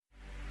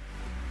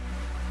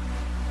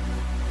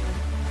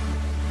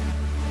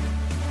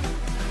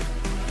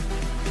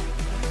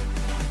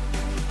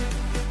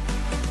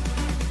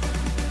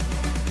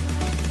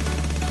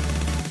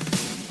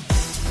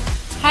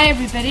Hi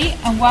everybody,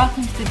 and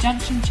welcome to the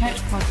Junction Church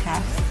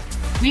podcast.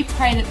 We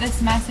pray that this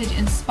message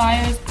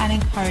inspires and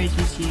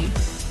encourages you.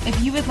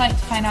 If you would like to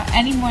find out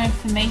any more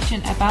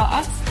information about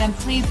us, then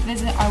please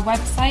visit our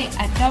website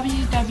at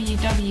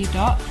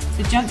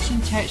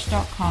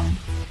www.thejunctionchurch.com.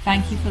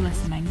 Thank you for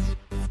listening.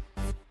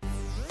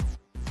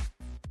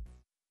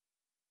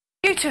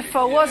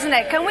 Beautiful, wasn't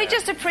it? Can we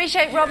just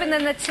appreciate Robin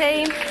and the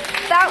team?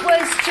 That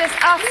was just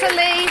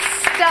utterly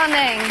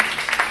stunning.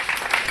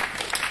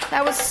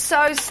 That was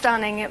so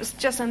stunning. It was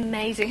just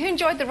amazing. Who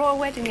enjoyed the royal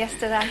wedding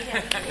yesterday?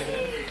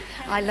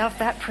 I love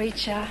that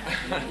preacher.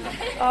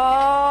 Oh,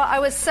 I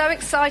was so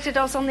excited.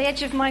 I was on the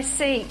edge of my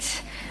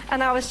seat.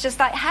 And I was just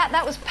like,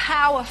 that was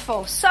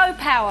powerful, so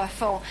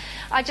powerful.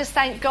 I just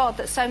thank God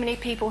that so many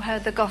people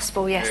heard the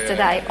gospel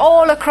yesterday. Yeah.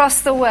 All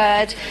across the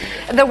world,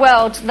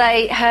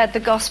 they heard the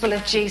gospel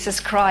of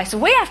Jesus Christ.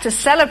 We have to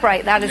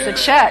celebrate that as a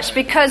church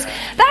because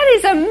that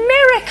is a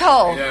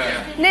miracle.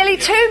 Yeah. Nearly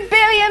 2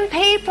 billion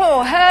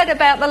people heard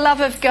about the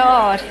love of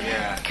God.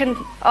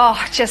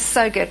 Just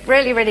so good.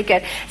 Really, really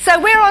good. So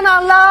we're on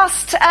our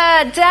last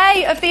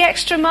day of the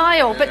extra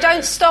mile, but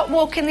don't stop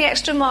walking the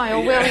extra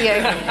mile, will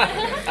you?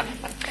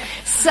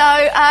 So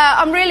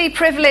I'm really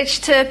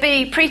privileged to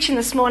be preaching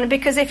this morning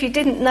because if you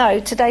didn't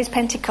know, today's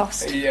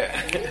Pentecost. Yeah.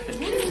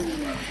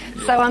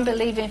 So I'm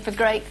believing for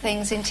great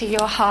things into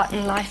your heart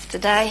and life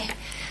today.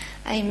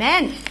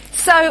 Amen.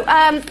 So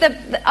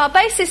our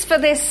basis for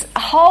this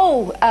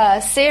whole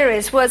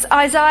series was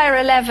Isaiah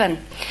 11.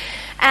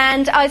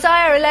 And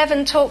Isaiah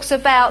 11 talks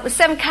about the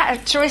 7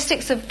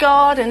 characteristics of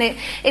God, and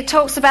it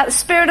talks about the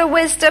spirit of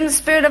wisdom, the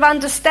spirit of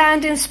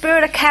understanding,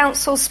 spirit of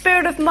counsel,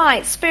 spirit of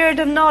might, spirit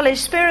of knowledge,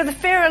 spirit of the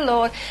fear of the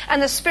Lord,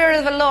 and the spirit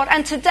of the Lord.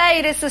 And today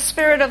it is the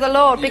spirit of the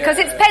Lord because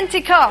it's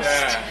Pentecost.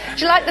 Yeah.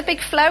 Do you like the big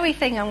flowy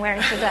thing I'm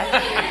wearing today?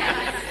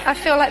 I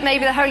feel like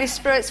maybe the Holy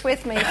Spirit's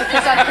with me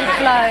because I can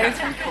flow.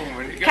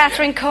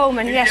 Catherine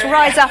Coleman, yes,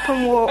 rise up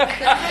and walk.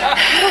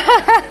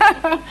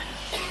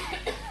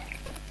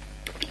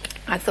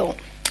 I thought,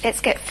 let's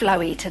get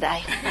flowy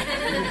today.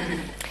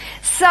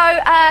 So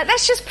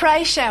let's just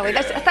pray, shall we?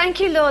 Thank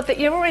you, Lord, that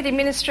you're already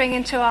ministering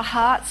into our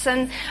hearts.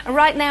 And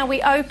right now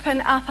we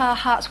open up our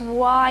hearts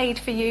wide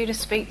for you to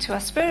speak to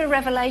us. Spirit of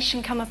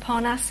revelation, come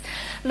upon us.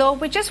 Lord,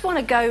 we just want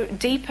to go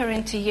deeper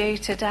into you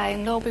today.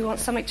 And Lord, we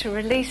want something to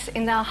release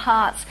in our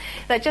hearts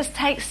that just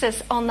takes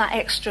us on that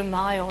extra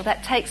mile,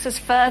 that takes us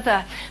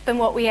further than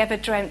what we ever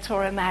dreamt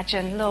or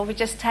imagined. Lord, we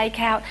just take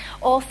out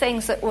all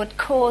things that would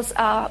cause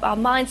our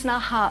minds and our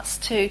hearts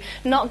to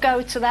not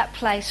go to that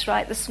place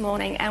right this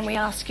morning. And we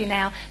ask you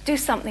now, do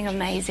something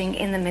amazing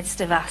in the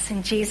midst of us.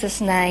 In Jesus'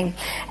 name,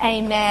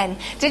 amen.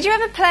 Did you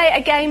ever play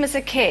a game as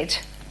a kid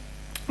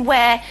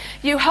where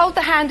you hold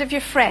the hand of your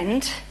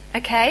friend,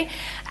 okay,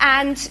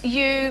 and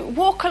you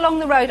walk along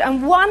the road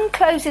and one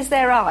closes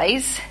their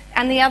eyes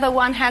and the other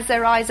one has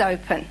their eyes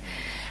open?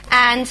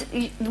 And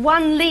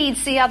one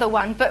leads the other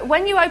one, but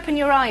when you open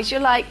your eyes, you're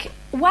like,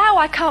 wow,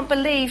 I can't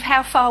believe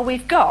how far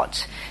we've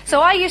got.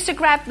 So I used to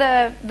grab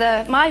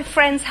my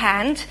friend's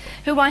hand,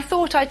 whom I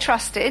thought I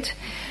trusted,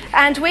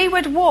 and we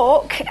would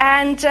walk,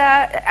 and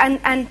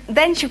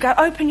then she'd go,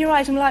 open your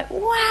eyes. I'm like,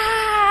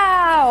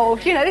 wow,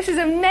 this is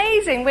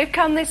amazing. We've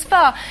come this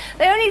far.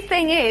 The only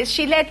thing is,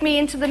 she led me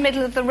into the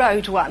middle of the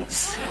road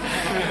once.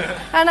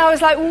 And I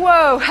was like,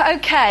 whoa,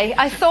 okay,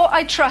 I thought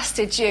I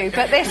trusted you,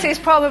 but this is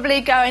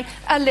probably going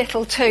a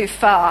little too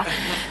far.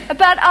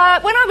 But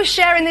when I was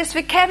sharing this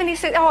with Kevin, he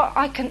said,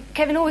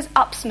 Kevin always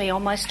ups me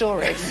on my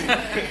stories.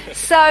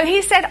 So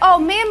he said,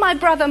 me and my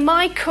brother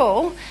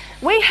Michael,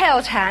 we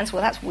held hands.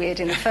 Well, that's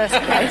weird in the first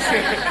place.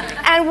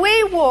 And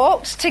we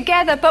walked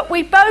together, but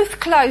we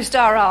both closed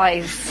our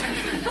eyes.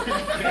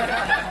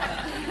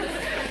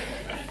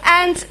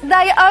 And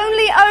they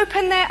only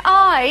opened their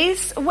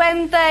eyes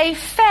when they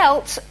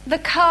felt the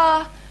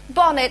car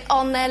bonnet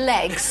on their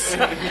legs.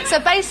 So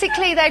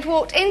basically they'd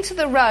walked into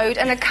the road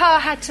and a car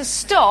had to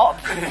stop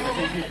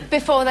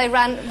before they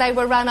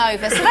were run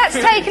over. So that's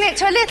taken it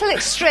to a little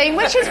extreme,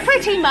 which is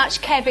pretty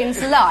much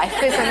Kevin's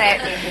life, isn't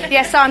it?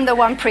 Yes, I'm the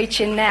one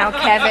preaching now,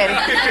 Kevin.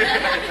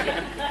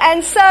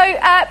 And so,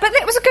 but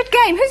it was a good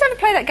game. Who's ever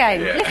played that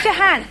game? Yeah. Lift your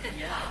hand.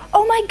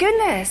 Oh my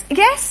goodness.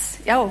 Yes?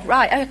 Oh,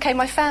 right. Okay,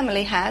 my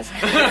family has.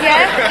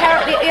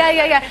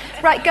 Yeah.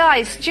 Right,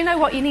 guys, do you know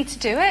what? You need to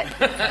do it.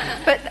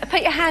 But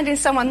put your hand in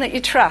someone that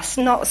you trust,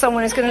 not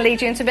someone who's going to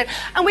lead you into a bit.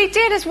 And we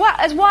did as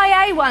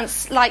YA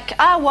once, like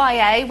our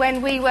YA,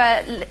 when we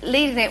were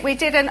leading it, we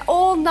did an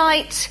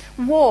all-night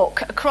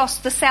walk across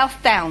the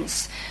South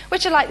Downs,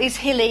 which are like these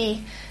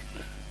hilly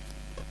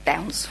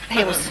hills,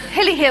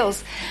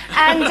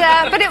 and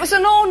but it was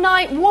an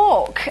all-night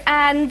walk,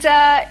 and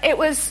it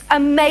was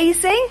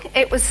amazing.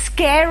 It was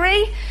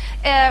scary.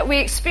 We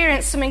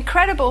experienced some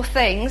incredible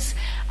things,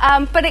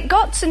 but it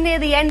got to near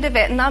the end of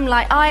it, and I'm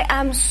like, I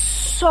am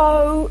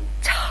so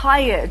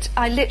tired.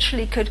 I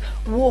literally could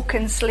walk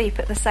and sleep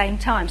at the same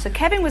time. So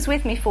Kevin was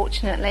with me,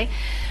 fortunately.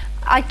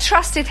 I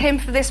trusted him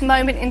for this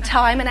moment in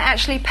time, and it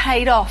actually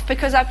paid off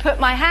because I put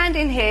my hand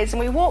in his and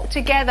we walked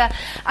together,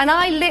 and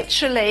I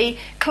literally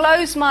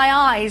closed my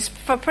eyes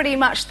for pretty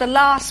much the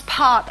last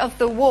part of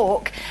the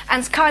walk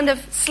and kind of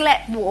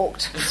slept,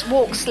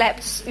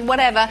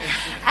 whatever.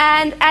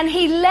 And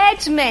he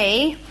led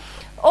me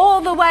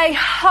all the way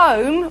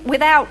home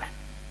without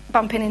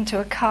bumping into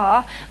a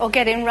car or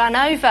getting run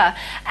over.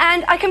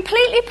 And I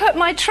completely put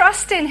my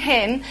trust in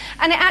him,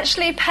 and it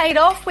actually paid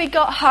off. We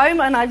got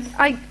home and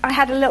I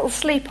had a little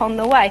sleep on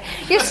the way.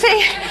 You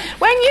see,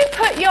 when you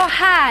put your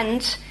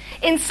hand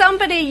in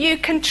somebody you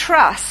can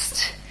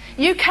trust,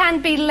 you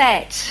can be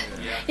led.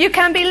 You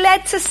can be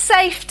led to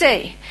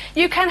safety.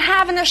 You can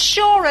have an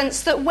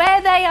assurance that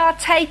where they are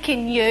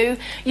taking you,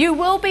 you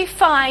will be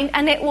fine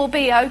and it will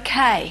be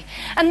okay.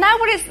 And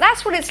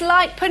that's what it's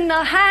like, putting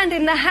our hand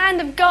in the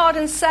hand of God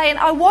and saying,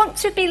 I want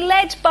to be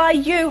led by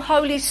you,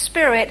 Holy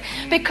Spirit,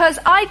 because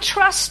I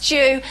trust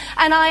you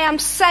and I am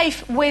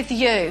safe with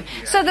you.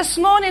 So this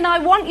morning I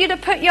want you to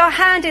put your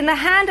hand in the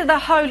hand of the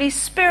Holy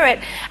Spirit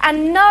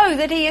and know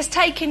that he is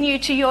taking you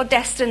to your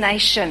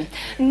destination.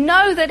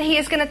 Know that he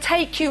is going to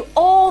take you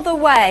all the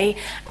way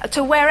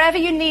to wherever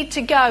you need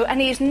to go, and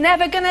he is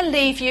never going to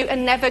leave you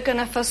and never going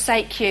to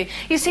forsake you.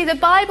 You see, the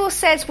Bible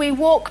says we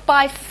walk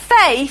by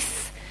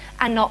faith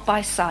and not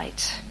by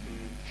sight.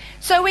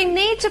 So we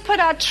need to put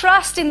our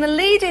trust in the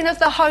leading of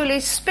the Holy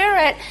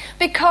Spirit,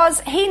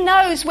 because he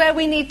knows where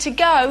we need to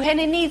go, and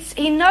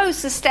he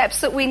knows the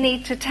steps that we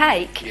need to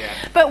take. Yeah.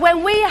 But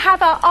when we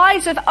have our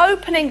eyes of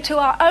opening to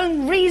our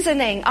own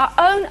reasoning, our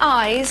own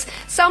eyes,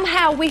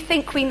 somehow we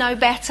think we know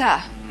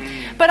better.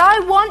 But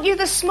I want you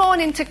this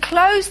morning to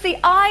close the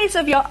eyes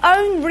of your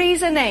own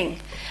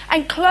reasoning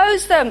and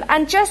close them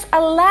and just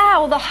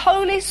allow the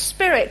Holy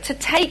Spirit to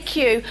take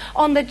you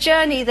on the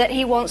journey that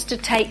he wants to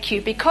take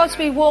you, because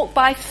we walk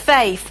by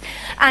faith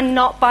and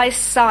not by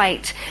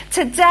sight.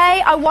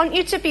 Today, I want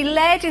you to be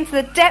led into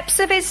the depths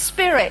of his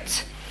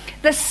Spirit,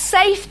 the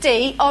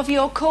safety of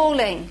your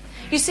calling.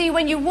 You see,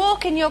 when you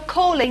walk in your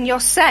calling, you're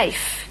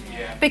safe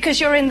because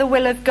you're in the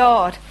will of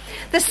God.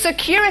 The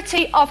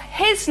security of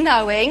his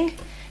knowing,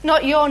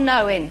 not your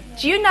knowing.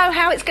 Do you know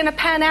how it's going to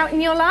pan out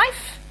in your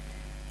life?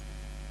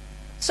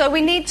 So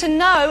we need to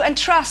know and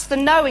trust the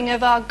knowing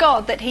of our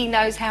God, that he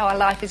knows how our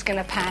life is going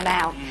to pan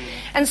out.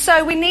 And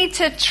so we need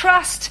to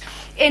trust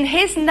in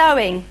his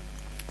knowing,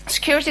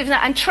 security of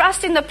knowing, and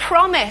trust in the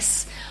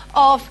promise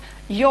of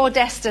your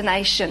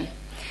destination.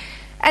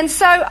 And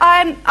so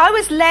I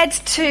was led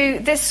to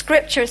this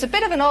scripture. It's a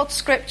bit of an old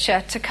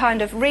scripture to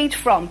kind of read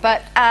from,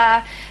 but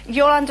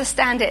you'll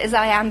understand it as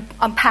I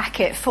unpack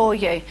it for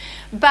you.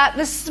 But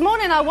this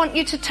morning I want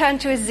you to turn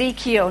to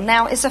Ezekiel.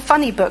 Now, it's a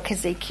funny book,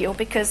 Ezekiel,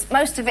 because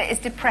most of it is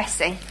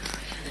depressing.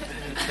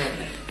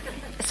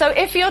 So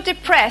if you're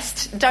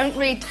depressed, don't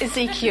read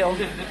Ezekiel.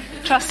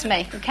 Trust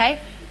me, okay?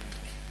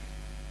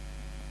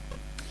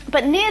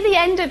 But near the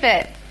end of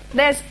it,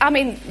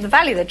 the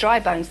Valley of the Dry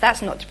Bones,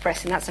 that's not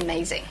depressing, that's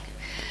amazing.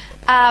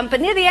 But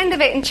near the end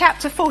of it, in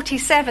chapter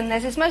 47,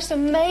 there's this most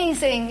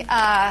amazing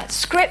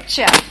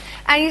scripture.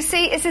 And you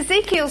see, it's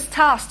Ezekiel's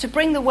task to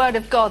bring the word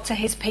of God to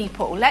his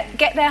people,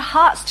 get their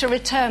hearts to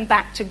return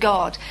back to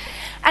God.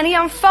 And he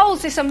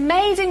unfolds this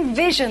amazing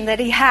vision that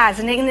he has.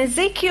 And in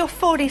Ezekiel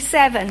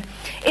 47,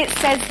 it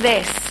says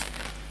this.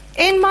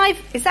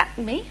 Is that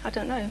me? I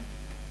don't know.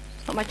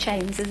 It's not my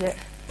chains, is it?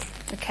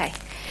 Okay.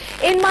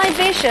 In my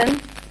vision,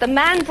 the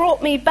man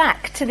brought me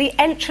back to the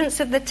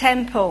entrance of the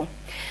temple.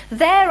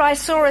 There I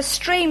saw a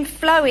stream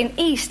flowing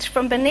east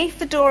from beneath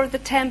the door of the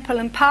temple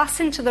and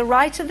passing to the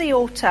right of the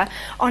altar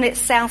on its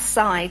south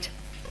side.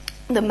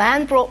 The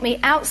man brought me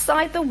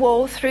outside the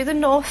wall through the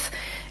north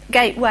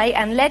gateway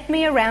and led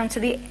me around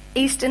to the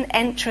eastern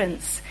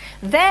entrance.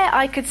 There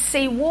I could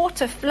see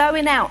water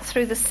flowing out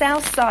through the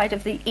south side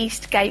of the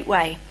east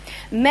gateway.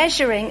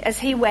 Measuring as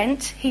he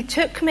went, he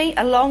took me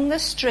along the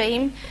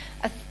stream.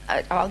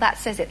 That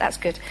says it, that's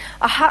good.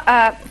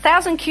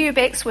 1,000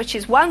 cubits, which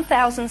is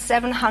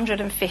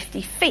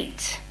 1,750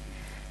 feet.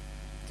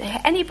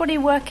 Anybody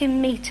work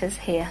in meters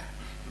here?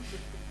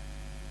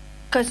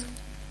 Because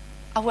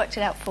I worked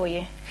it out for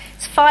you.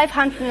 It's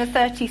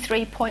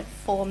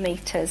 533.4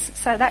 meters.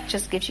 So that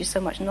just gives you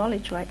so much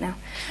knowledge right now.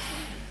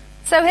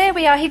 So here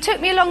we are. He took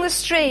me along the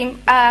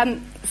stream,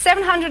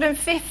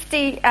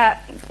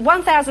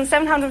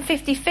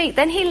 1,750 feet.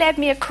 Then he led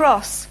me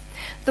across.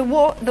 The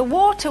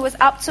water was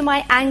up to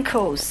my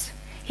ankles.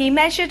 He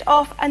measured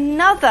off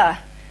another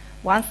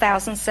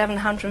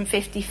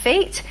 1,750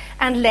 feet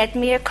and led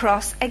me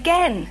across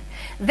again.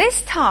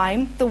 This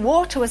time, the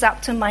water was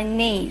up to my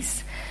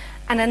knees.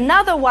 And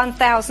another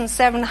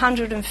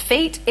 1,700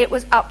 feet, it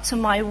was up to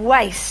my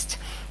waist.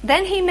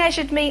 Then he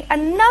measured me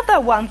another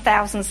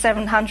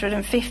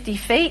 1,750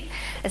 feet.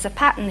 There's a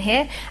pattern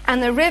here.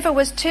 And the river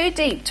was too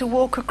deep to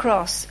walk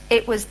across.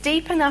 It was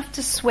deep enough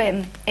to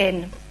swim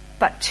in,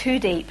 but too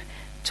deep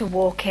to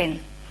walk in.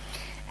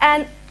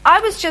 And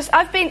I was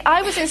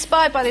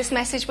inspired by this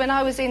message when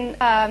I was in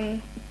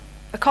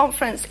a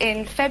conference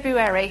in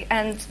February,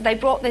 and they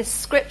brought this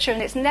scripture,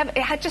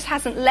 and just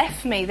hasn't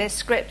left me, this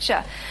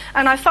scripture.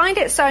 And I find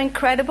it so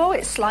incredible.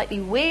 It's slightly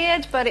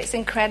weird, but it's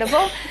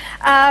incredible.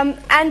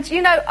 And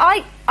you know,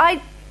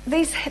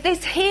 these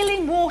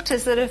healing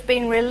waters that have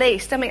been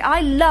released. I mean,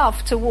 I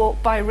love to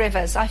walk by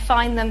rivers. I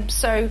find them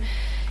so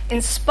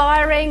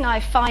inspiring. I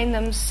find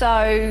them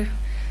so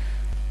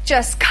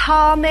just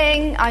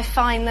calming. I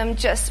find them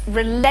just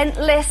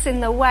relentless in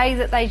the way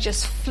that they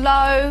just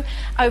flow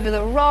over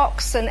the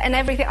rocks and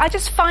everything. I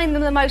just find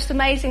them the most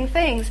amazing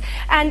things.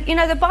 And, you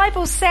know, the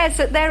Bible says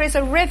that there is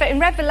a river. In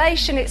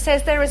Revelation, it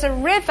says there is a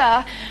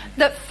river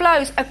that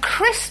flows, a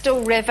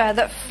crystal river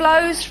that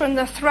flows from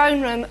the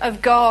throne room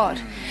of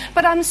God.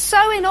 But I'm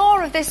so in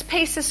awe of this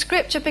piece of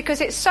scripture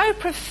because it's so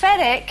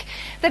prophetic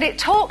that it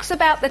talks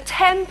about the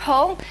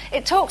temple,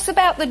 it talks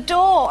about the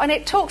door, and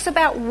it talks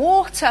about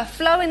water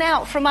flowing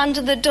out from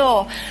under the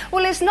door.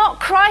 Well, is not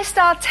Christ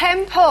our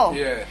temple?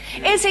 Yeah.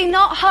 Is he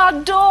not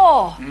our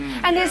door?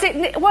 And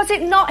was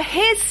it not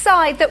his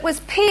side that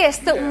was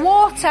pierced, that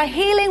water,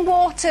 healing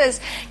waters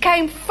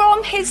came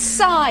from his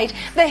side,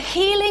 the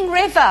healing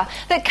river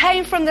that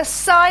came from the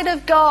side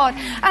of God?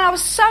 And I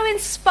was so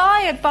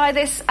inspired by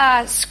this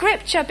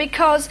scripture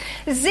because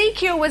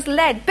Ezekiel was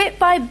led bit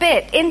by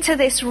bit into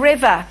this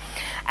river.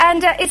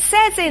 And it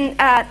says in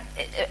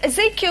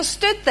Ezekiel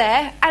stood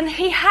there and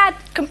he had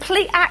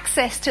complete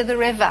access to the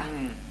river.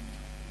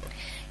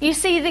 You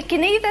see, they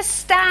can either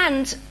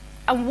stand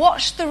and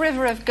watch the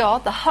river of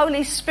God, the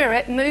Holy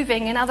Spirit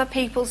moving in other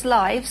people's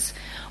lives,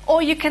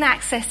 or you can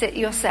access it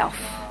yourself.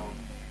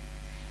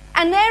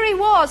 And there he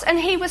was, and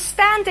he was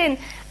standing,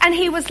 and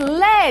he was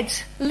led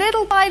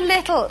little by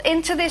little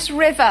into this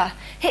river.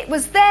 It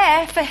was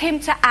there for him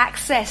to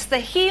access the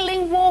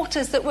healing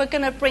waters that were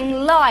going to bring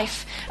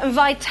life and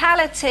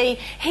vitality.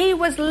 He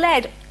was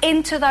led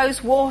into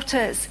those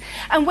waters.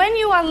 And when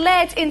you are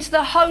led into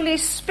the Holy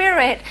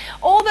Spirit,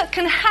 all that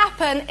can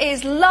happen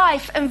is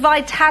life and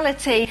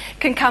vitality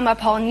can come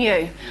upon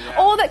you. Yeah.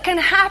 All that can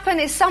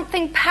happen is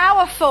something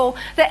powerful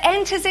that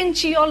enters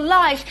into your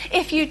life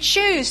if you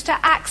choose to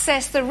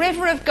access the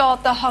river of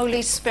God, the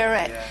Holy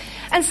Spirit. Yeah.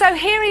 And so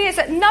here he is.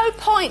 At no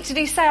point did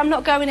he say, I'm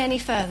not going any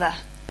further.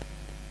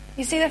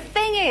 You see, the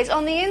thing is,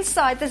 on the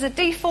inside, there's a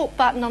default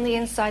button on the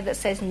inside that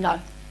says no.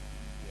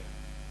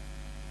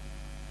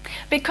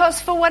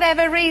 Because for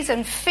whatever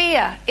reason,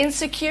 fear,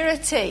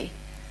 insecurity,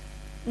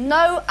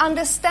 no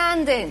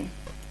understanding,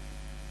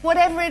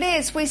 whatever it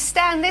is, we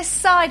stand this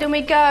side and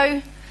we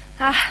go,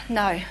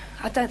 no,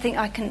 I don't think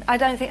I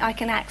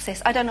can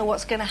access. I don't know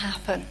what's going to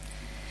happen.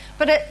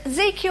 But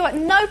Ezekiel, at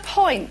no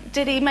point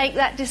did he make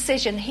that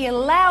decision. He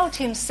allowed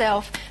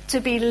himself to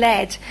be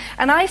led.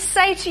 And I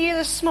say to you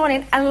this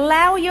morning,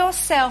 allow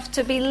yourself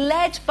to be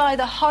led by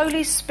the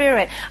Holy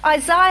Spirit.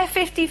 Isaiah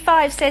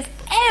 55 says,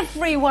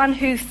 everyone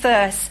who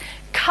thirsts,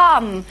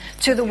 come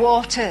to the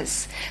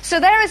waters. So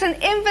there is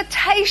an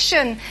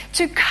invitation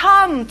to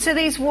come to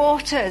these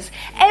waters.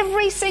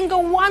 Every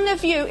single one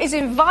of you is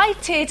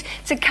invited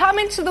to come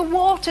into the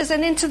waters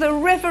and into the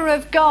river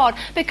of God,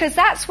 because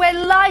that's where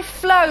life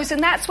flows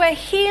and that's where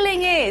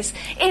healing is,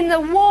 in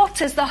the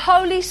waters, the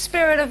Holy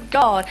Spirit of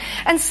God.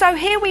 And so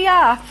here we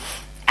are.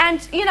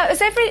 And, you know,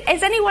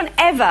 has anyone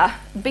ever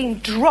been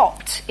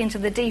dropped into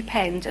the deep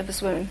end of a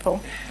swimming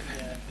pool?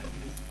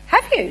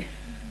 Have you?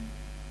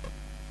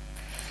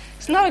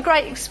 It's not a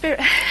great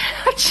experience.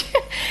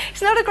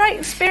 It's not a great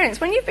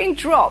experience. When you've been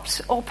dropped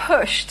or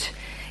pushed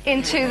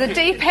into the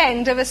deep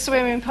end of a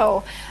swimming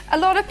pool, a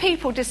lot of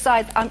people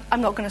decide,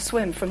 I'm not going to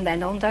swim from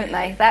then on, don't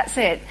they? That's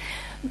it.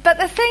 But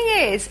the thing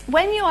is,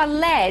 when you are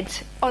led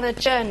on a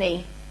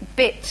journey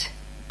bit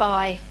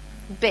by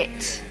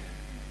bit,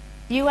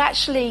 you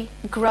actually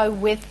grow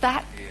with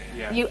that.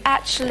 Yeah. You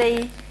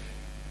actually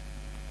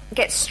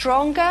get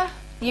stronger.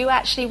 You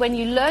actually, when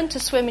you learn to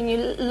swim and you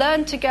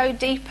learn to go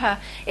deeper,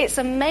 it's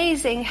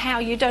amazing how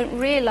you don't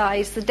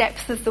realise the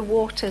depth of the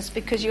waters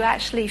because you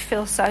actually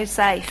feel so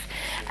safe.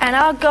 And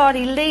our God,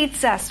 he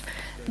leads us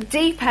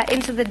deeper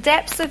into the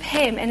depths of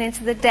him and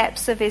into the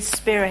depths of his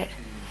Spirit.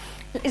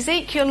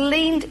 Ezekiel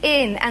leaned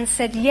in and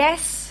said,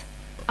 yes,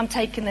 I'm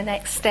taking the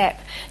next step.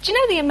 Do you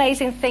know the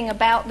amazing thing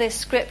about this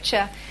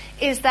scripture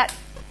is that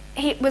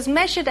it was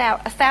measured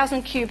out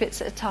 1,000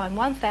 cubits at a time,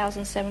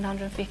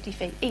 1,750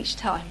 feet each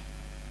time.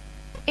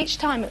 Each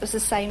time it was the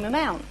same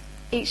amount.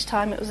 Each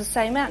time it was the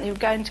same amount. He would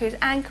go into his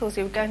ankles,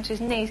 he would go into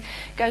his knees,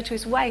 go to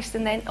his waist,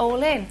 and then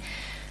all in.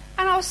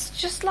 And I was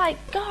just like,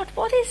 God,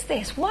 what is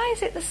this? Why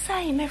is it the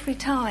same every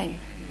time?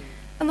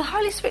 And the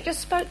Holy Spirit just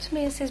spoke to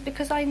me and says,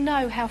 because I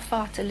know how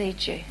far to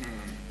lead you.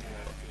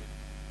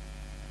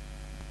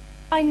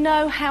 I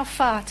know how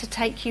far to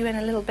take you in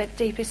a little bit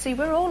deeper. See,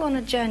 we're all on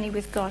a journey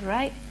with God,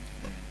 right?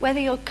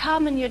 Whether you're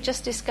come and you're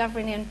just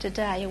discovering him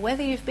today, or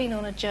whether you've been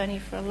on a journey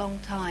for a long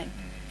time,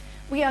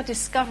 we are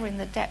discovering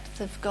the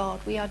depth of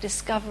God. We are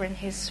discovering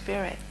his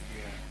Spirit.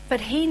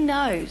 But he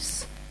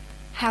knows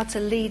how to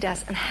lead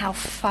us and how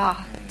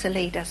far to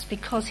lead us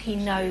because he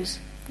knows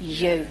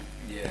you.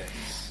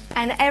 Yes.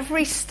 And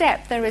every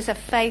step, there is a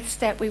faith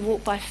step. We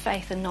walk by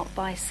faith and not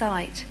by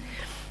sight.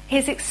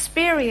 his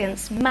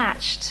experience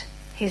matched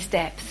his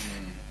depth.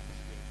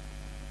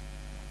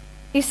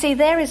 You see,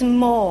 there is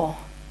more.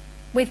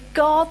 With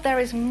God, there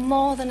is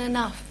more than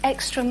enough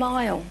extra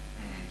mile.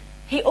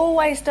 He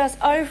always does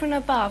over and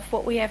above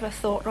what we ever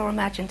thought or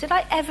imagined. Did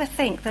I ever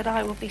think that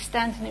I would be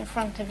standing in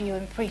front of you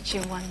and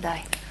preaching one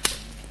day?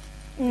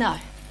 No.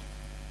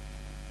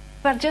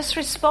 But just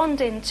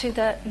responding to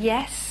the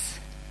yes,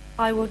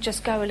 I will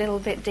just go a little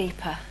bit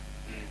deeper.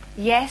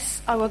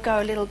 Yes, I will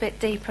go a little bit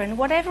deeper. And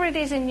whatever it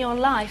is in your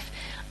life,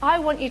 I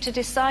want you to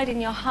decide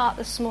in your heart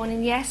this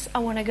morning, yes, I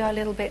want to go a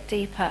little bit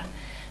deeper.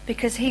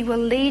 Because he will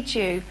lead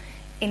you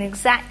in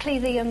exactly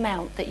the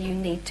amount that you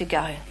need to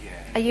go.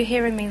 Are you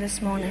hearing me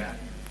this morning? Yeah.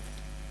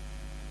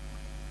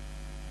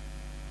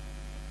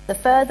 The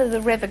further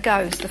the river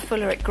goes, the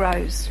fuller it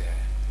grows.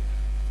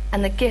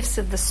 And the gifts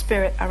of the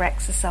Spirit are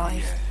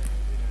exercised.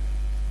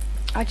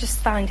 I just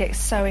find it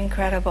so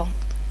incredible.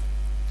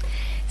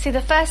 See,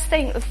 the first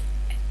thing,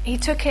 he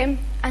took him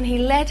and he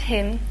led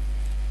him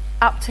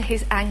up to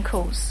his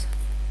ankles.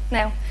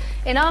 Now,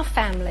 in our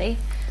family,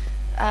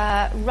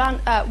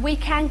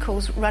 weak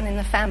ankles run in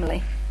the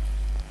family.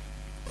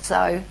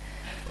 So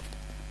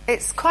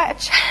it's quite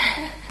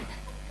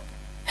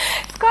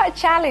a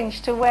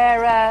challenge to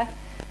wear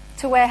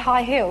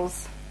high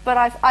heels. But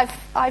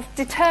I've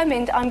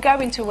determined I'm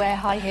going to wear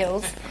high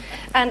heels,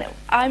 and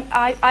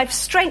I've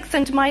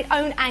strengthened my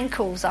own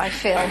ankles, I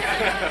feel,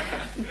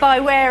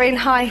 by wearing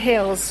high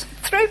heels.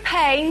 Through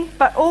pain,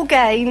 but all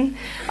gain,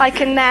 I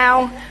can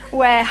now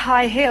wear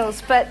high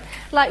heels. But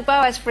like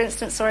Boaz, for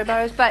instance, sorry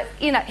Boaz, but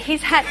you know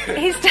he's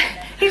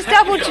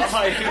double. No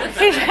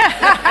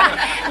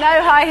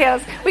high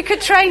heels. We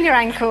could train your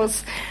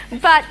ankles,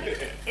 but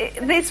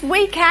these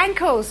weak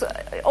ankles.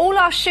 All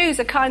our shoes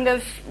are kind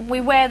of, we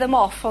wear them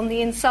off on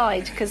the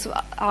inside because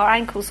our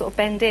ankles sort of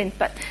bend in.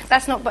 But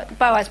that's not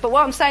Boaz. But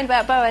what I'm saying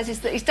about Boaz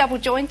is that he's double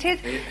jointed.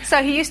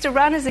 So he used to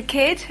run as a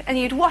kid, and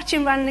you'd watch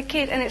him run as a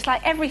kid, and it's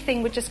like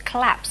everything would just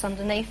collapse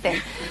underneath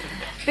him.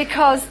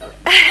 Because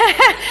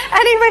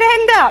and he would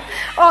end up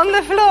on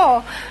the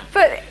floor.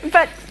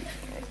 But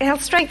he'll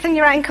strengthen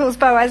your ankles,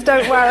 Boaz,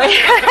 don't worry.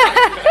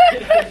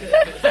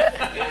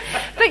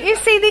 But you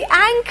see, the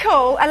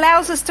ankle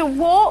allows us to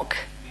walk,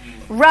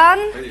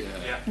 run,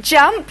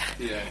 jump.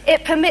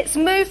 It permits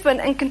movement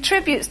and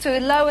contributes to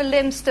lower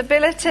limb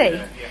stability.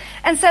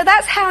 And so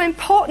that's how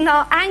important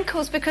our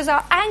ankles, because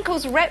our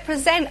ankles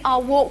represent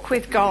our walk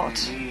with God.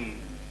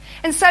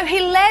 And so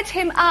he led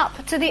him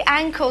up to the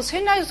ankles.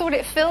 Who knows what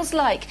it feels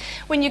like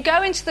when you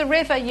go into the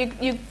river,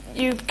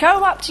 you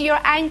go up to your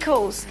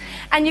ankles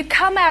and you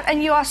come out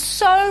and you are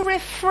so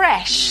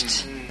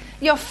refreshed.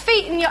 Your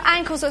feet and your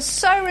ankles are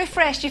so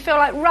refreshed. You feel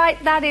like,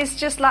 right, that is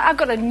just like I've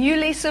got a new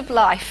lease of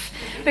life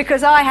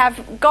because I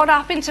have got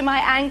up into my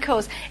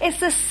ankles. It's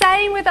the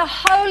same with the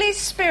Holy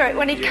Spirit.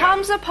 When he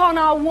comes upon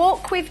our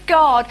walk with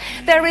God,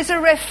 there is a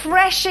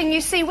refreshing. You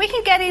see, we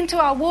can get into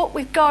our walk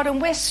with God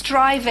and we're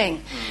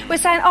striving. We're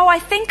saying, oh, I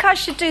think I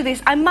should do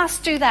this. I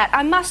must do that.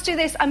 I must do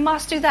this. I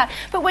must do that.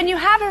 But when you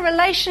have a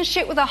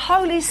relationship with the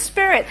Holy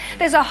Spirit,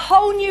 there's a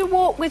whole new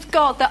walk with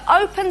God that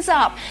opens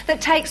up,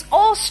 that takes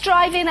all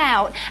striving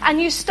out,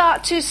 and you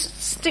start to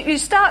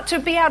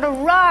be able to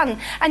run,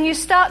 and you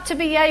start to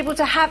be able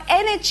to have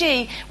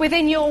energy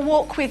within your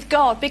walk with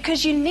God,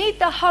 because you need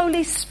the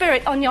Holy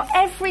Spirit on your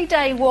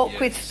everyday walk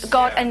with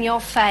God and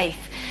your faith.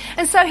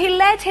 And so he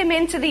led him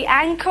into the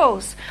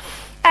ankles,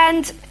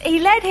 and he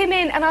led him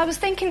in, and I was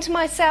thinking to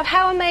myself,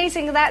 how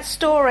amazing that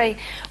story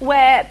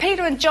where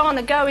Peter and John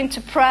are going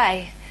to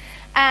pray,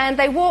 and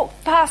they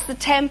walk past the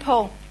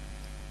temple,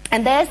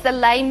 and there's the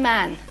lame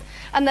man.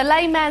 And the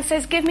lame man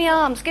says, give me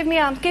alms, give me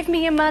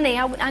your money,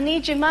 I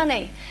need your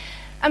money.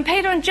 And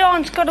Peter and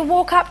John's got to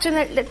walk up to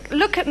him,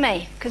 look at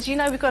me, because you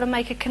know we've got to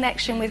make a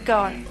connection with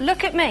God.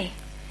 Look at me.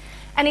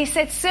 And he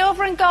said,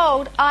 silver and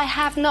gold I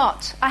have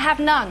not, I have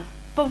none.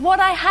 But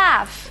what I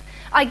have,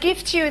 I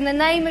give to you in the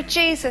name of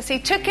Jesus. He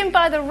took him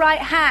by the right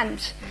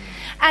hand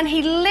and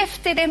he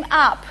lifted him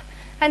up.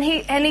 And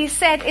he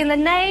said, in the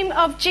name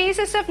of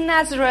Jesus of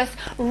Nazareth,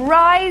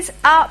 rise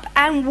up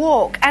and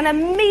walk. And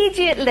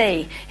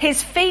immediately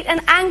his feet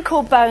and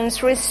ankle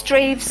bones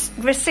received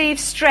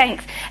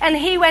strength. And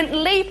he went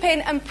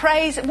leaping and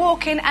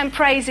walking and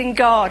praising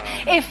God.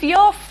 If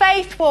your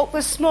faith walk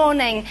this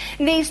morning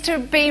needs to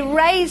be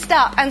raised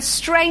up and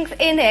strength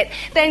in it,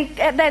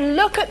 then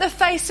look at the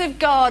face of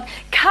God,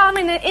 come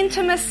in an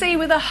intimacy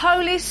with the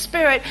Holy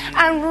Spirit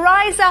and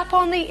rise up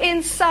on the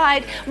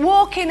inside,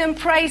 walking and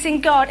praising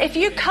God. If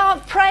you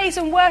can't praise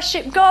and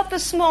worship God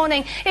this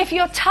morning, if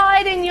you're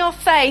tired in your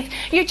faith,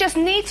 you just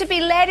need to be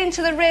led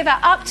into the river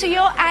up to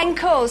your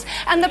ankles,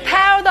 and the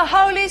power of the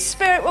Holy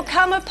Spirit will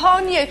come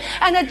upon you,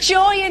 and a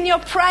joy in your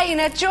praying,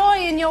 a joy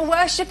in your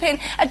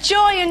worshiping, a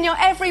joy in your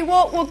every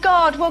walk with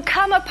God will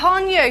come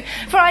upon you.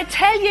 For I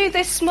tell you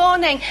this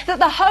morning that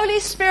the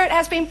Holy Spirit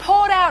has been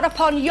poured out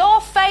upon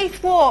your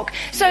faith walk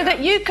so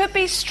that you could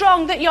be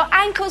strong, that your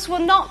ankles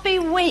will not be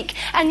weak,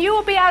 and you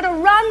will be able to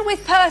run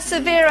with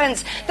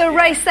perseverance the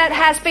race that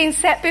has been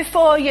set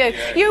before you.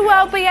 You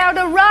will be able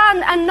to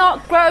run and not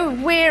not grow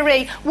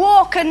weary.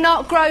 Walk and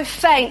not grow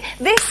faint.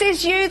 This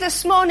is you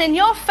this morning.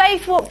 Your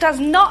faith walk does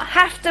not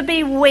have to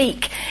be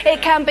weak.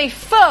 It can be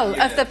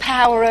full of the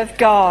power of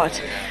God.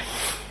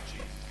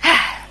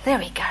 There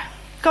we go.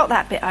 Got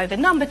that bit over.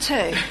 Number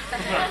 2.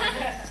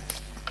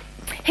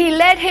 He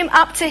led him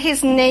up to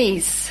his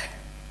knees.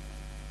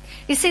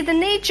 You see, the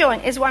knee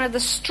joint is one of the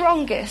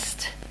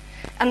strongest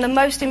and the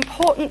most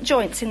important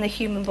joints in the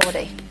human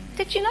body.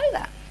 Did you know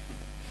that?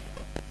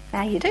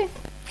 Now you do.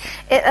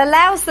 It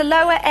allows the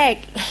lower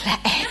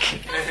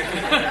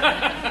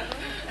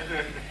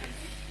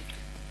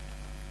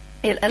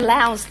It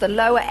allows the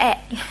lower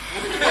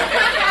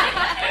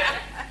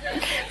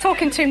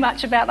Talking too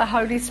much about the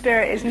Holy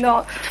Spirit is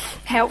not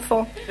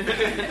helpful.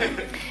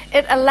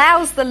 It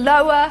allows the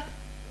lower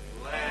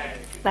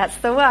That's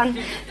the one.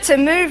 To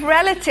move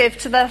relative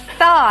to the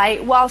thigh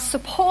while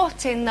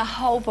supporting the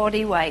whole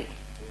body weight.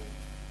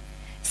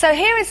 So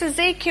here is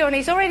Ezekiel, and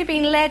he's already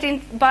been led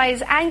in by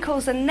his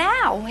ankles, and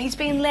now he's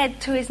being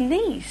led to his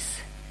knees.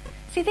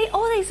 See,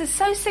 all these are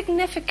so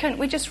significant.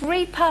 We just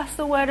read past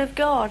the Word of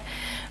God.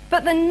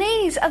 But the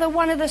knees are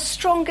one of the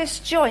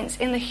strongest joints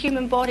in the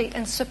human body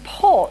and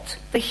support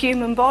the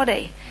human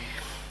body.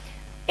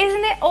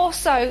 Isn't it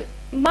also,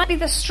 might be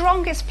the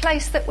strongest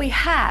place that we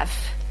have,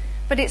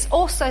 but it's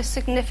also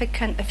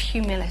significant of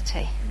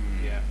humility.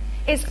 Yeah.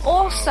 It's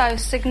also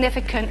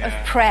significant of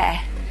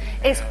prayer.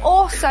 It's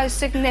also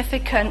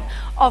significant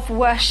of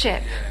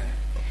worship.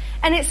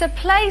 And it's a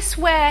place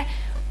where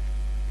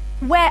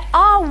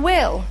our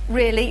will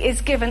really is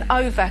given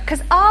over.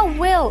 Because our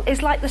will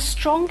is like the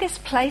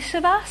strongest place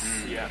of us.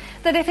 Yeah.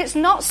 That if it's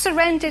not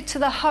surrendered to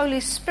the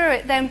Holy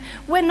Spirit, then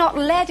we're not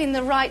led in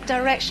the right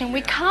direction.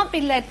 We can't be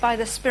led by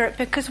the Spirit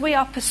because we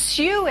are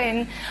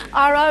pursuing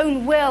our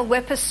own will.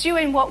 We're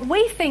pursuing what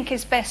we think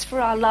is best for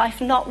our life,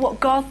 not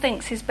what God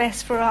thinks is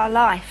best for our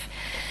life.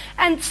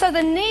 And so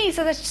the knees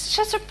are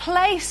just a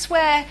place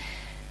where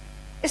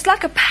it's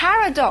like a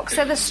paradox.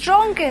 They're the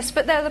strongest,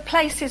 but they're the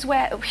places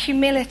where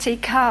humility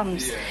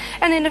comes. Yeah.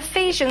 And in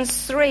Ephesians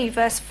 3,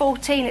 verse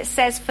 14, it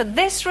says, "For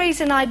this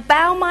reason I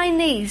bow my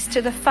knees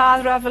to the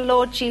Father of our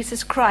Lord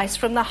Jesus Christ,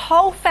 from the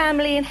whole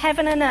family in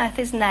heaven and earth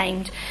is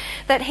named,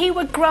 that he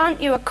would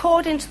grant you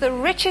according to the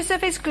riches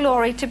of his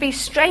glory to be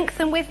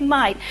strengthened with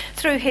might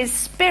through his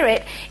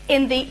Spirit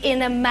in the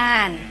inner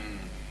man."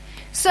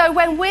 So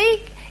when we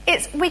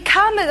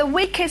come at the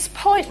weakest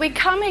point, we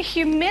come in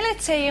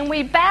humility and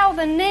we bow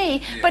the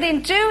knee, but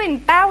in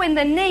bowing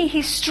the knee,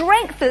 he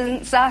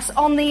strengthens us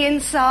on the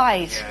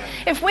inside.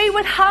 If we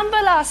would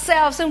humble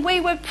ourselves and we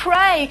would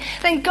pray,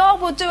 then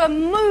God will do a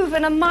move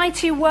and a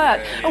mighty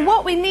work. And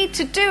what we need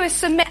to do is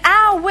submit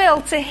our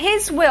will to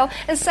his will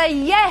and say,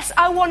 yes,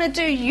 I want to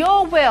do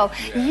your will.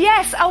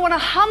 Yes, I want to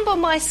humble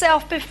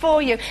myself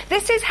before you.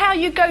 This is how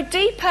you go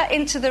deeper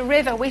into the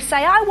river. We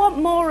say, I want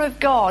more of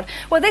God.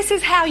 Well, this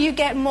is how you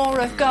get more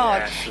of God.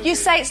 You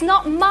say, it's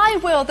not my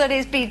will that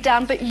is be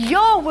done, but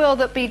your will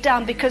that be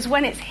done, because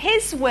when it's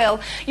his will,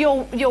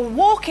 you're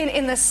walking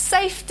in the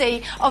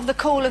safety of the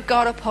call of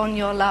God upon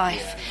your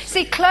life.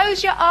 See,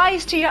 close your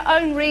eyes to your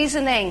own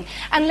reasoning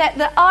and let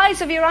the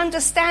eyes of your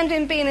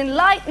understanding be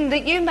enlightened,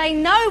 that you may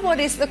know what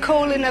is the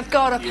calling of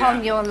God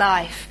upon your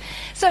life.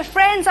 So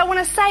friends, I want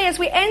to say, as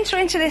we enter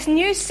into this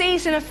new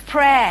season of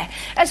prayer,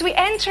 as we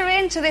enter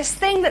into this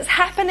thing that's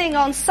happening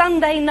on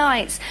Sunday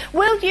nights,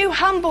 will you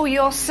humble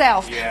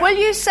yourself? Yeah. Will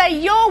you say,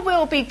 your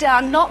will be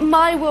done, not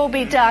my will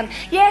be done?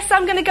 Yes,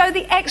 I'm going to go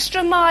the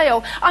extra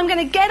mile. I'm going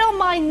to get on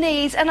my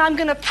knees and I'm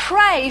going to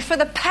pray for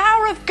the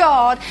power of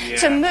God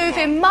to move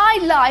in my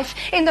life,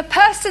 in the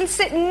person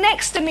sitting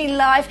next to me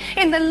life,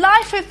 in the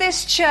life of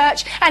this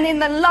church and in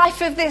the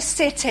life of this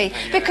city.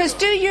 Because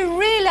do you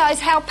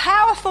realize how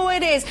powerful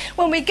it is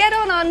when we get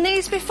on our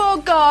knees before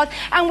God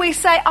and we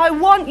say, I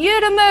want you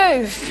to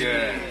move.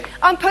 Yeah.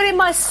 I'm putting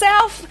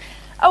myself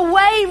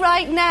away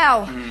right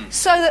now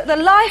so that the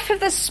life of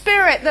the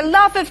Spirit, the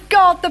love of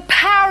God, the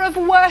power of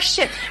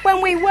worship,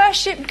 when we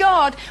worship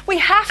God, we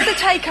have to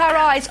take our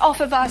eyes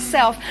off of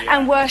ourselves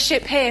and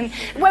worship him.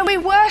 When we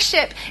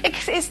worship,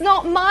 it's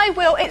not my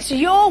will, it's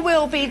your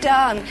will be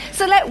done.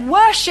 So let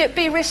worship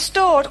be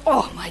restored.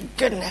 Oh my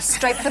goodness,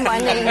 straight to my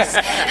knees.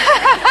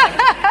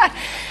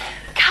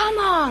 Come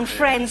on,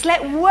 friends.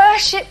 Let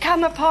worship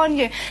come upon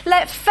you.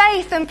 Let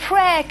faith and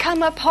prayer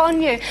come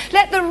upon you.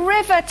 Let the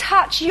river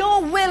touch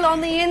your will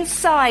on the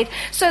inside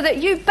so that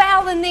you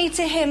bow the knee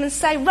to him and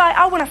say, right,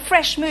 I want a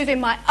fresh move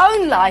in my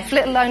own life,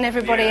 let alone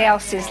everybody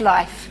else's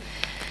life.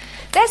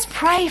 Let's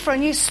pray for a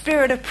new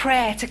spirit of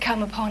prayer to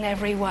come upon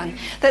everyone.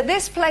 That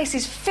this place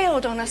is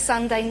filled on a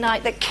Sunday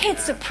night. That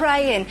kids are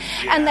praying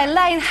and they're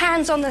laying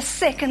hands on the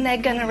sick and they're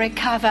going to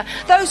recover.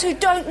 Those who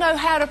don't know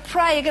how to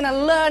pray are going to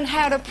learn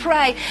how to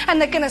pray.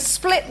 And they're going to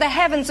split the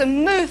heavens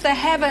and move the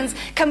heavens.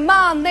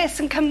 Command this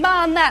and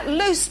command that.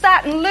 Loose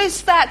that and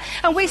loose that.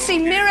 And we see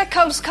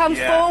miracles come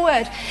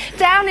forward.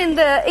 Down in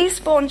the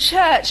Eastbourne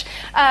church,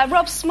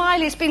 Rob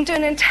Smiley's been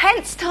doing an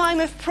intense time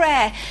of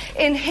prayer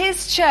in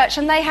his church.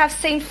 And they have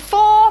seen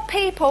 4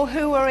 people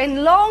who were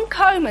in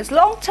long-term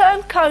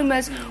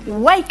comas,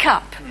 wake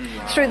up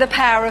through the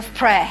power of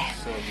prayer.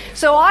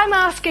 So I'm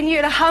asking you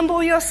to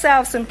humble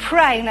yourselves and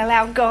pray and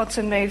allow God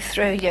to move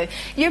through you.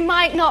 You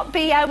might not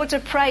be able to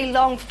pray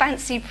long,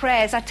 fancy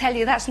prayers. I tell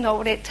you, that's not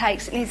what it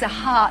takes. It needs a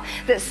heart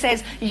that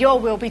says, your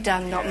will be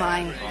done, not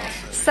mine.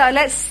 So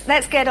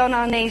let's get on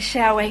our knees,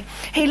 shall we?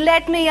 He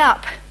led me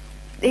up.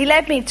 He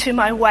led me to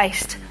my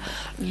waist.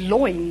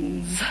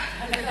 Loins.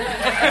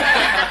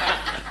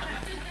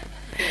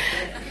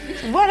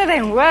 One of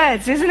them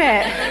words, isn't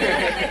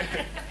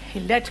it? He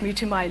led me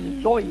to my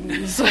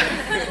loins.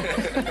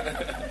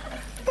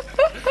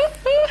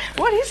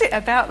 What is it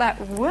about that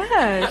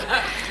word?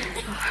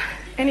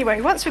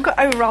 Anyway, once we've got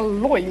over our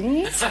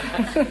loins.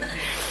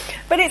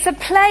 But it's a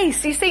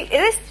place, you see,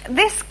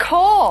 this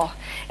core,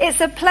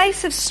 it's a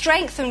place of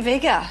strength and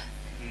vigour.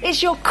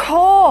 It's your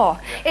core.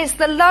 It's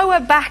the lower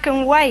back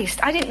and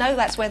waist. I didn't know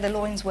that's where the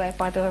loins were,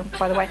 by the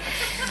way.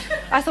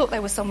 I thought they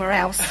were somewhere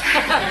else.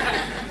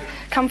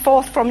 Come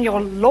forth from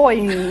your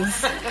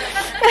loins.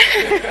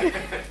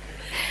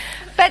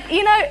 But,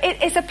 you know,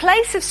 it's a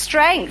place of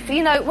strength.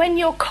 You know, when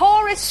your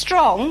core is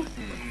strong,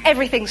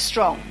 everything's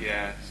strong.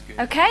 Yeah, it's good.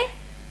 Okay?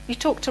 You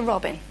talk to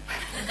Robin.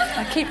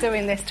 I keep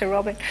doing this to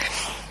Robin.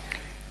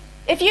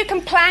 If you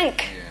can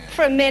plank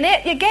for a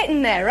minute, you're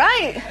getting there,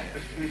 right?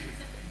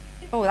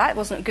 Oh, that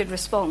wasn't a good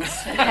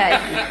response.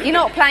 Okay. You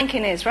know what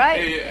planking is,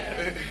 right?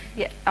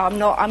 Yeah. I'm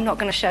not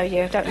going to show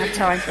you. I don't have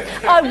time.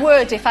 I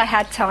would if I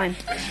had time.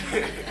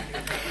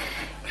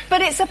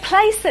 But it's a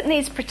place that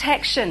needs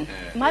protection.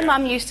 My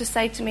mum used to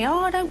say to me,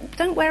 "Oh,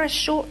 don't wear a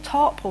short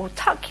top or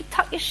tuck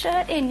your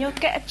shirt in. You'll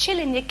get a chill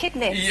in your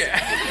kidneys." Yeah.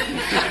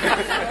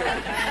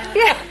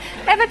 Yeah.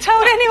 Ever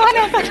told anyone?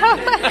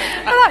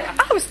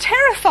 I was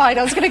terrified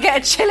I was going to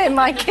get a chill in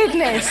my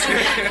kidneys.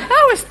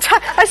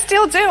 I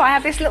still do. I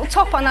have this little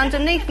top on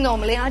underneath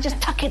normally, and I just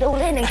tuck it all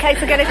in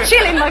case I get a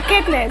chill in my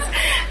kidneys.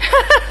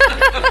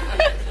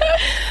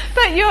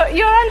 But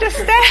you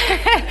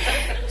understand,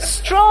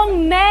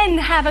 strong men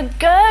have a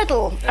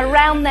girdle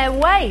around their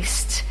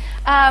waist.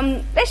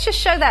 Let's just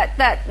show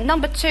that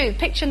number 2,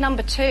 picture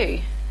number 2.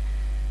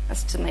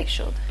 That's to make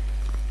sure.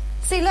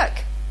 See, look,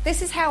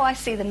 this is how I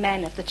see the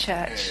men of the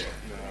church.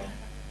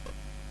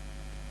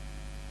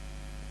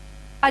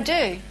 I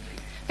do,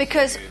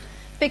 because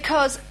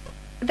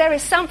there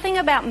is something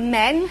about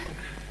men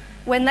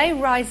when they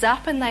rise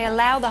up and they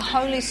allow the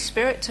Holy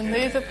Spirit to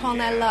move upon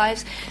their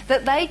lives,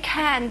 that they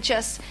can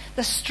just,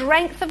 the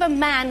strength of a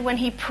man when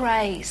he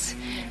prays,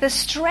 the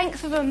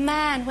strength of a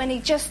man when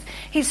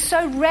he's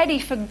so ready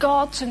for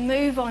God to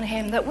move on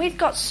him, that we've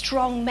got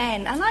strong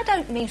men. And I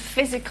don't mean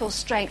physical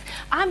strength,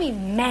 I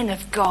mean men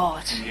of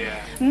God,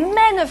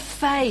 men of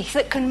faith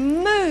that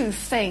can move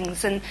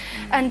things and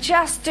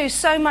just do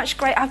so much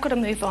great. I've got to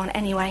move on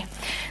anyway.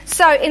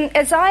 So in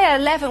Isaiah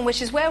 11,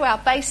 which is where our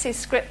basis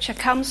scripture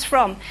comes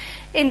from,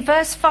 in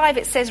verse 5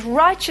 it says,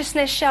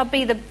 righteousness shall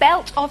be the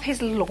belt of his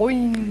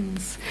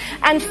loins,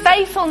 and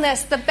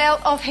faithfulness the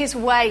belt of his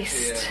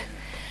waist.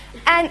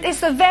 And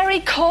it's the very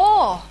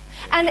core.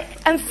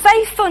 And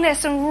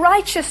faithfulness and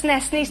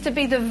righteousness needs to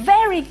be the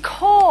very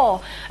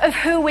core of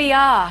who we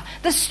are,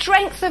 the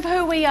strength of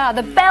who we are,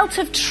 the belt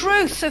of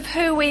truth of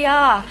who we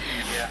are.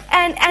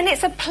 And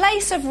it's a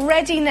place of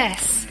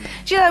readiness.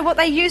 Do you know what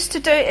they used to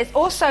do? It's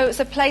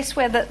a place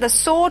where the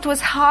sword was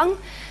hung.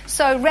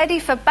 So ready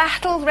for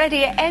battle,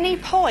 ready at any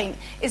point,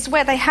 is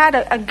where they had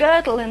a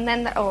girdle and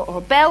then or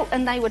a belt,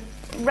 and they would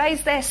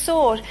raise their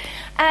sword.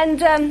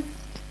 And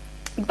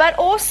but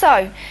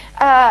also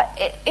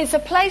it's a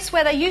place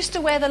where they used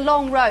to wear the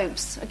long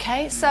robes.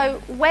 Okay, so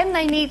when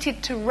they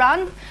needed to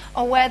run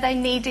or where they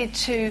needed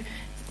to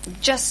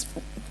just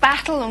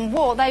battle and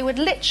war, they would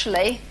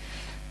literally,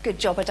 good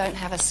job I don't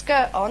have a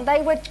skirt on,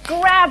 they would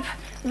grab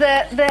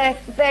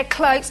their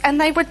cloaks and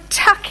they would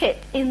tuck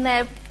it in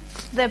their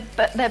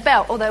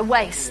belt or their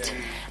waist,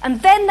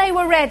 and then they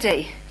were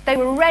ready. They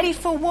were ready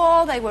for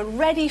war, they were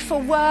ready for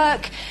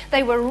work,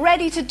 they were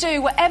ready to do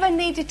whatever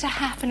needed to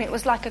happen. It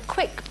was like a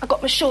quick, I've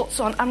got my shorts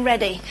on, I'm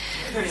ready.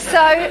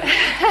 So,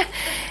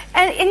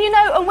 and you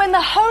know, and when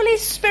the Holy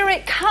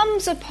Spirit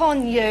comes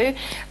upon you,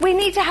 we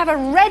need to have a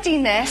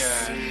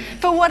readiness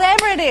for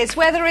whatever it is,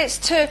 whether it's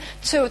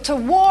to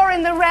war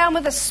in the realm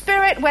of the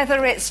Spirit,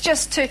 whether it's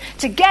just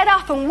to get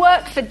up and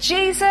work for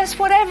Jesus,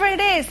 whatever it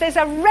is, there's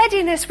a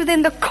readiness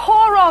within the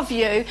core of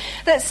you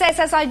that says,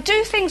 as I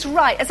do things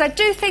right, as I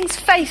do things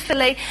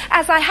faithfully,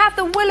 as I have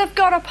the will of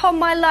God upon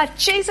my life,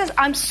 Jesus,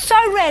 I'm so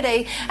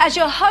ready as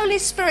your Holy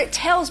Spirit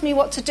tells me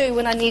what to do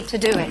when I need to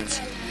do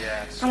it.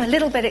 Yes. I'm a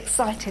little bit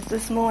excited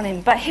this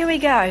morning, but here we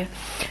go.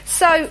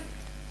 So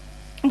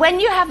when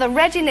you have the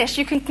readiness,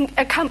 you can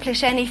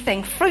accomplish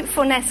anything.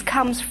 Fruitfulness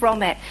comes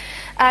from it.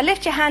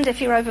 Lift your hand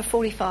if you're over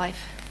 45.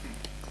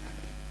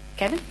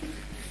 Kevin?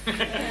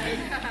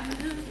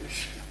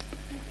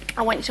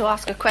 I want you to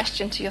ask a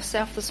question to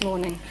yourself this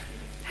morning.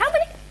 How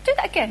many? Do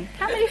that again.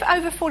 How many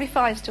over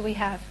 45s do we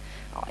have?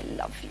 Oh, I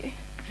love you.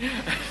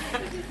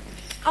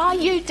 Are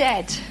you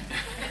dead?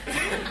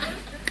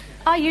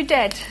 Are you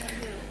dead?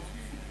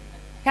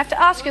 You have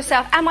to ask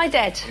yourself, am I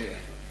dead?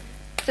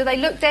 Do they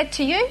look dead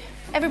to you?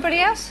 Everybody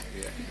else?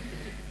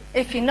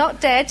 If you're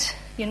not dead,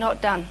 you're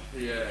not done.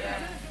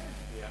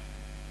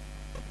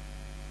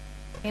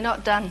 You're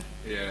not done.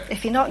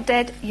 If you're not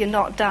dead, you're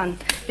not done.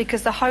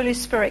 Because the Holy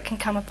Spirit can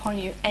come upon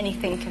you.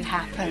 Anything can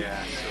happen.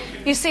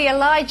 You see,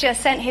 Elijah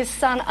sent his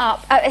son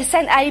up,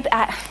 sent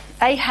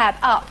Ahab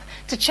up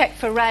to check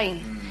for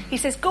rain. He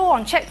says, go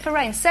on, check for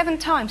rain. 7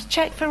 times,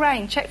 check for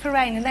rain, check for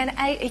rain. And then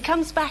he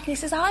comes back and he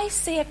says, I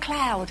see a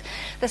cloud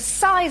the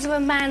size of a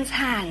man's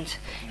hand.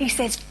 He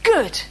says,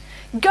 good.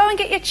 Go and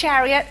get your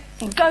chariot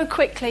and go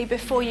quickly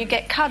before you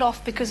get cut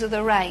off because of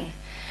the rain.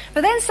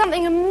 But then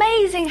something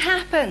amazing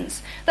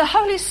happens. The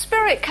Holy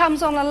Spirit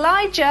comes on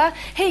Elijah.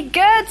 He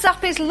girds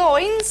up his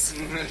loins.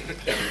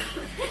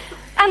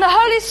 And the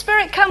Holy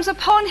Spirit comes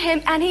upon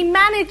him and he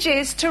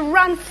manages to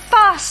run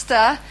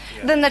faster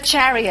than the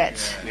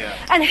chariot.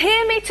 And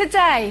hear me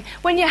today,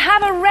 when you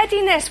have a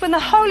readiness, when the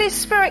Holy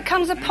Spirit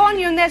comes upon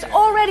you and there's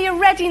already a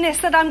readiness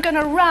that I'm going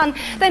to run,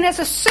 then there's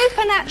a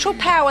supernatural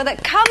power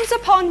that comes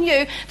upon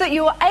you that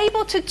you are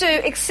able to do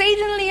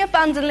exceedingly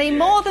abundantly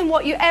more than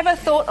what you ever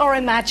thought or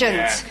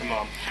imagined.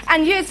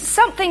 And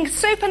something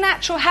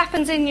supernatural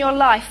happens in your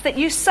life that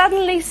you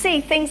suddenly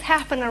see things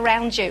happen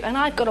around you. And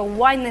I've got to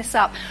wind this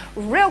up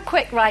real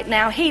quick right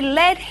now. He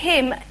led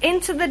him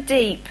into the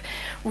deep,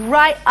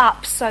 right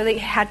up so that he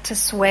had to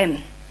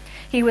swim.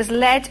 He was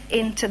led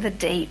into the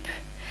deep.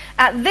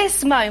 At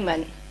this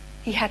moment,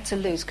 he had to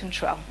lose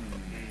control.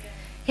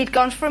 He'd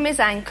gone from his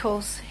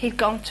ankles, he'd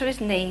gone to his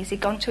knees,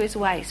 he'd gone to his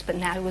waist, but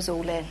now he was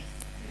all in.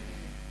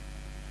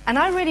 And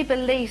I really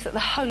believe that the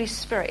Holy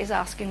Spirit is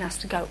asking us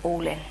to go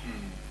all in.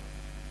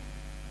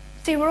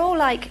 See, we're all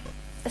like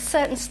at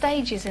certain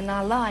stages in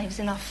our lives,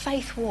 in our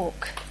faith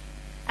walk.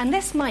 And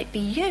this might be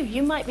you.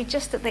 You might be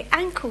just at the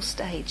ankle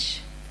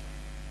stage.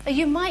 Or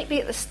you might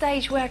be at the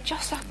stage where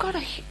I've got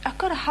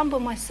to humble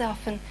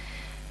myself and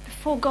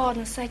before God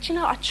and say, do you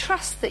know, I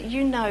trust that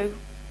you know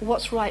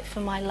what's right for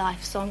my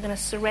life, so I'm going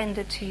to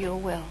surrender to your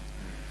will.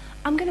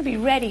 I'm going to be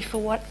ready for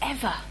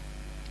whatever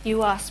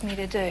you ask me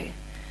to do.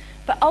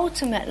 But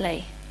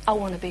ultimately, I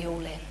want to be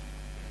all in.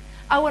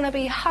 I want to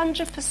be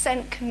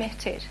 100%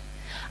 committed.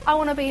 I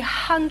want to be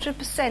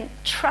 100%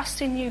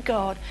 trusting you,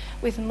 God,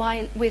 with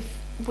my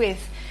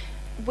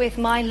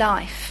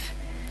life.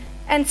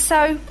 And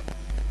so,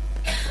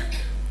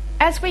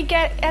 as we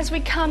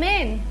come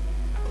in,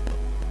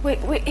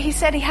 he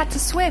said he had to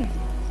swim.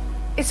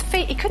 His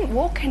feet, he couldn't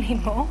walk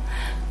anymore.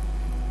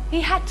 He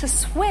had to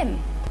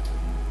swim.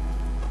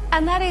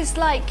 And that is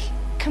like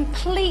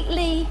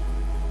completely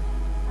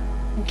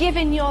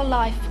giving your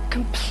life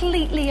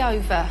completely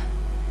over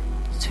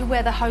to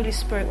where the Holy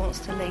Spirit wants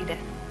to lead it.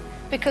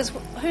 Because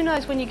who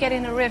knows, when you get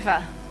in a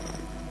river,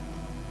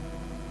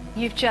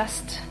 you've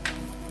just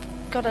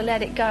got to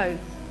let it go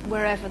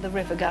wherever the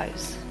river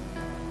goes.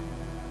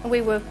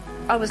 And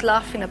I was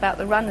laughing about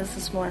the runners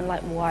this morning,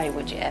 like, why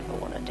would you ever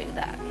want to do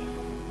that?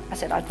 I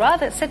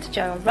said to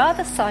Joe, I'd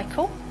rather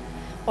cycle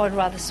or I'd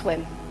rather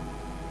swim.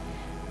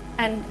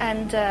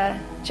 And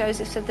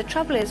Joseph said, the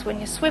trouble is when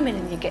you're swimming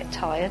and you get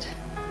tired,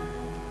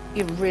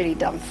 you're really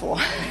done for.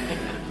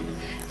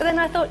 But then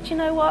I thought, you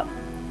know what?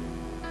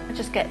 I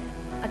just get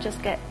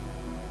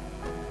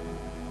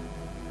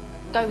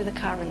go with the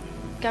current,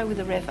 go with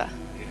the river,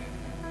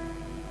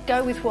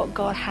 go with what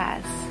God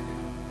has.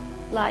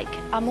 Like,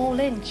 I'm all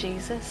in,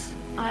 Jesus.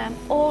 I am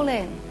all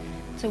in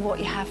to what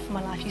you have for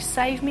my life. You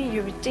saved me,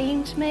 you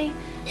redeemed me,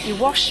 you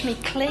washed me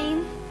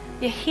clean.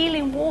 Your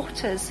healing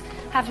waters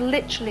have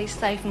literally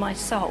saved my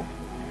soul.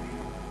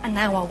 And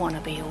now I want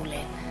to be all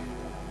in.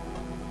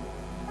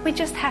 We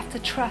just have to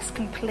trust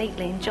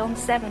completely. In John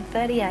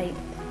 7:38,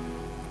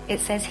 it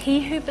says,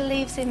 he who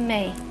believes in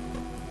me,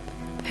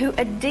 who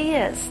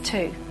adheres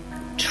to,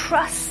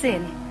 trusts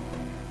in,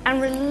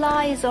 and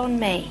relies on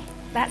me,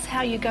 that's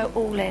how you go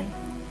all in.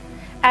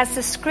 As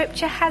the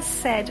scripture has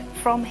said,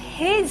 from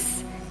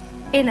his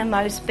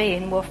innermost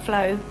being will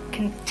flow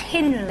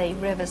continually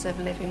rivers of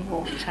living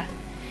water.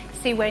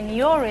 See, when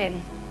you're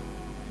in,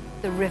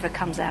 the river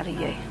comes out of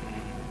you.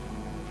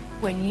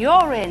 When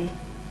you're in,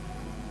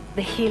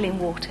 the healing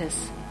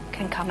waters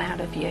can come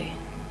out of you.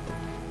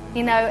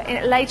 You know,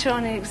 later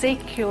on in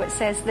Ezekiel it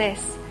says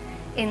this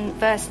in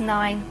verse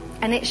 9,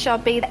 and it shall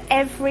be that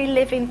every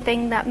living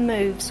thing that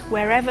moves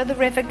wherever the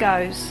river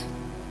goes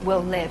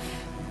will live.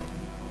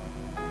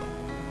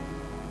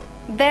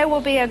 There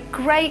will be a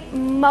great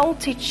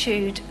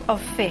multitude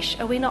of fish.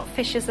 Are we not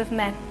fishers of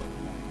men?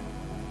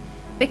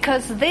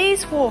 Because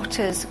these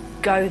waters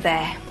go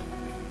there.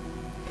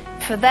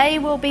 For they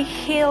will be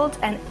healed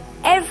and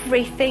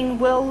everything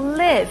will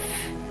live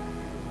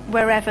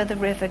wherever the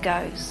river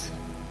goes.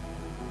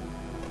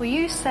 Will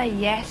you say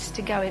yes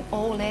to going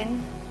all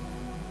in?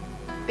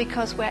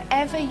 Because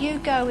wherever you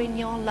go in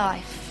your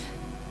life,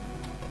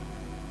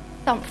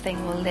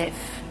 something will live.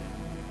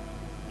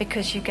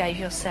 Because you gave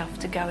yourself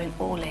to going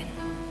all in.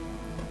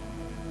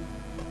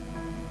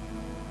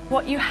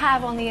 What you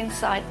have on the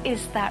inside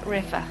is that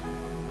river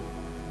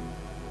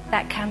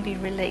that can be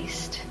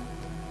released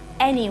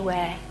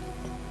anywhere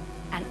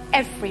and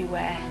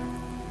everywhere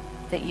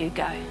that you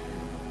go.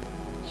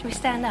 Should we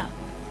stand up?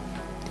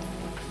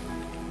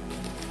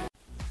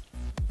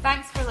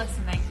 Thanks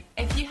listening.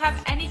 If you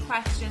have any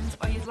questions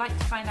or you'd like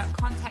to find out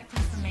contact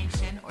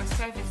information or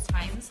service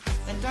times,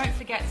 then don't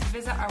forget to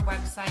visit our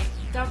website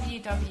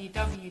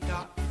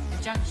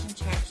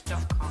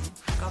www.thejunctionchurch.com.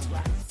 God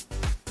bless.